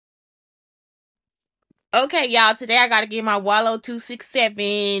Okay, y'all, today I gotta get my Wallow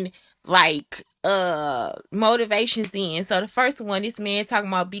 267 motivations in. So the first one, this man talking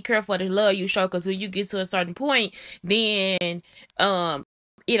about be careful of the love you show, cause when you get to a certain point, then um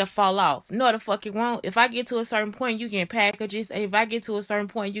it'll fall off. No, the fuck it won't. If I get to a certain point, you get packages. If I get to a certain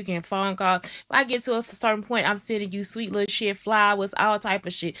point, you get phone calls. If I get to a certain point, I'm sending you sweet little shit, flowers, all type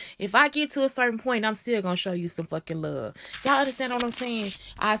of shit. If I get to a certain point, I'm still gonna show you some fucking love. Y'all understand what I'm saying?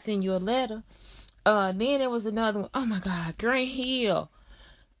 I send you a letter. Then there was another one. Oh my God, Grant Hill.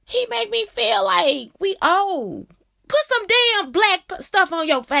 He make me feel like we old. Put some damn black stuff on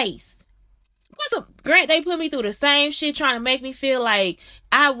your face. Put some Grant. They put me through the same shit, trying to make me feel like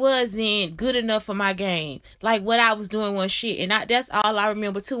I wasn't good enough for my game. Like what I was doing was shit, and that's all I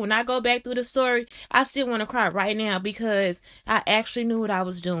remember too. When I go back through the story, I still want to cry right now because I actually knew what I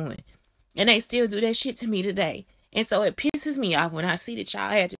was doing, and they still do that shit to me today. And so it pisses me off when I see that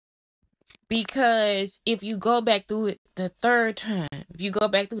y'all had to. Because if you go back through it the third time, if you go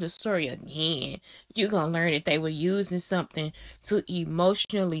back through the story again, you're going to learn that they were using something to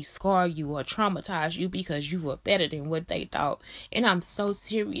emotionally scar you or traumatize you because you were better than what they thought. And I'm so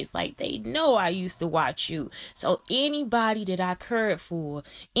serious. Like, they know I used to watch you. So anybody that I cared for,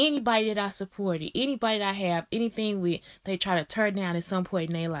 anybody that I supported, anybody that I have anything with, they try to turn down at some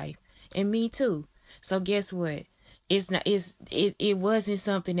point in their life. And me too. So guess what? It wasn't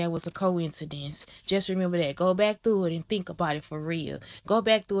something that was a coincidence. Just remember that. Go back through it and think about it for real. Go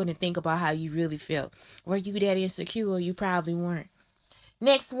back through it and think about how you really felt. Were you that insecure? You probably weren't.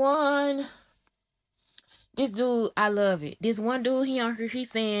 Next one. This dude, I love it. This one dude,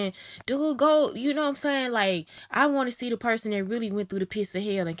 he's saying, dude, go, you know what I'm saying? Like, I want to see the person that really went through the pits of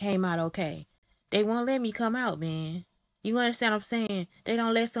hell and came out okay. They won't let me come out, man. You understand what I'm saying? They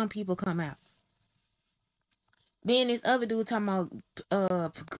don't let some people come out. Then this other dude talking about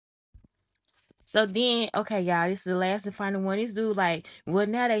so then, okay, y'all, this is the last and final one. This dude like, well,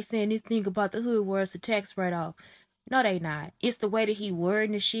 now they saying this thing about the hood words to tax right off. No, they not. It's the way that he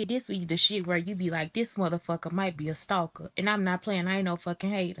wording the shit. This be the shit where you be like, this motherfucker might be a stalker. And I'm not playing. I ain't no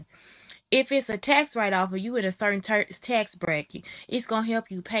fucking hater. If it's a tax write-off or you in a certain tax bracket, it's gonna help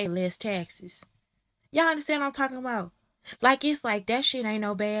you pay less taxes. Y'all understand what I'm talking about? Like, it's like that shit ain't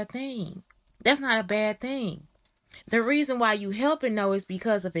no bad thing. That's not a bad thing. The reason why you helping though is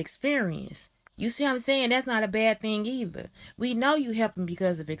because of experience. You see what I'm saying? That's not a bad thing either. We know you helping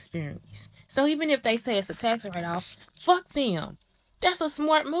because of experience. So even if they say it's a tax write-off, fuck them. That's a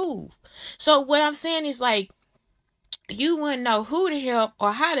smart move. So what I'm saying is like, you wouldn't know who to help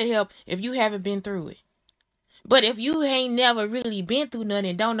or how to help if you haven't been through it. But if you ain't never really been through nothing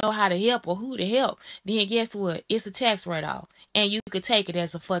and don't know how to help or who to help, then guess what? It's a tax write-off. And you could take it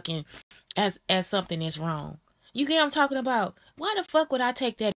as a fucking, as something that's wrong. You get what I'm talking about? Why the fuck would I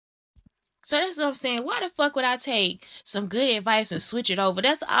take that? So that's what I'm saying. Why the fuck would I take some good advice and switch it over?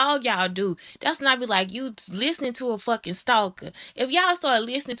 That's all y'all do. That's not be like you listening to a fucking stalker. If y'all start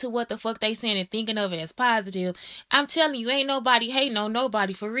listening to what the fuck they saying and thinking of it as positive, I'm telling you, ain't nobody hating on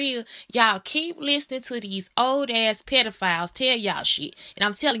nobody for real. Y'all keep listening to these old ass pedophiles tell y'all shit. And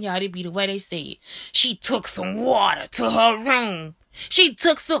I'm telling y'all, it be the way they say it. She took some water to her room. She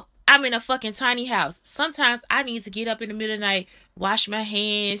took some... I'm in a fucking tiny house. Sometimes I need to get up in the middle of the night, wash my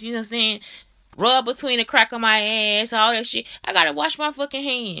hands, you know what I'm saying? Rub between the crack of my ass, all that shit. I gotta wash my fucking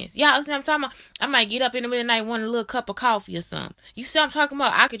hands. Y'all see what I'm talking about? I might get up in the middle of the night, want a little cup of coffee or something. You see what I'm talking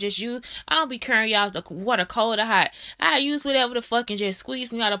about? I could just use, I don't be carrying y'all the water cold or hot. I use whatever the fucking just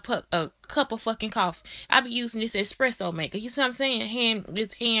squeeze me out a cup of fucking coffee. I be using this espresso maker. You see what I'm saying?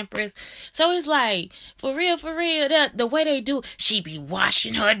 This hand press. So it's like, for real, the way they do, she be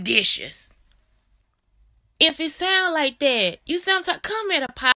washing her dishes. If it sound like that, you sound come at a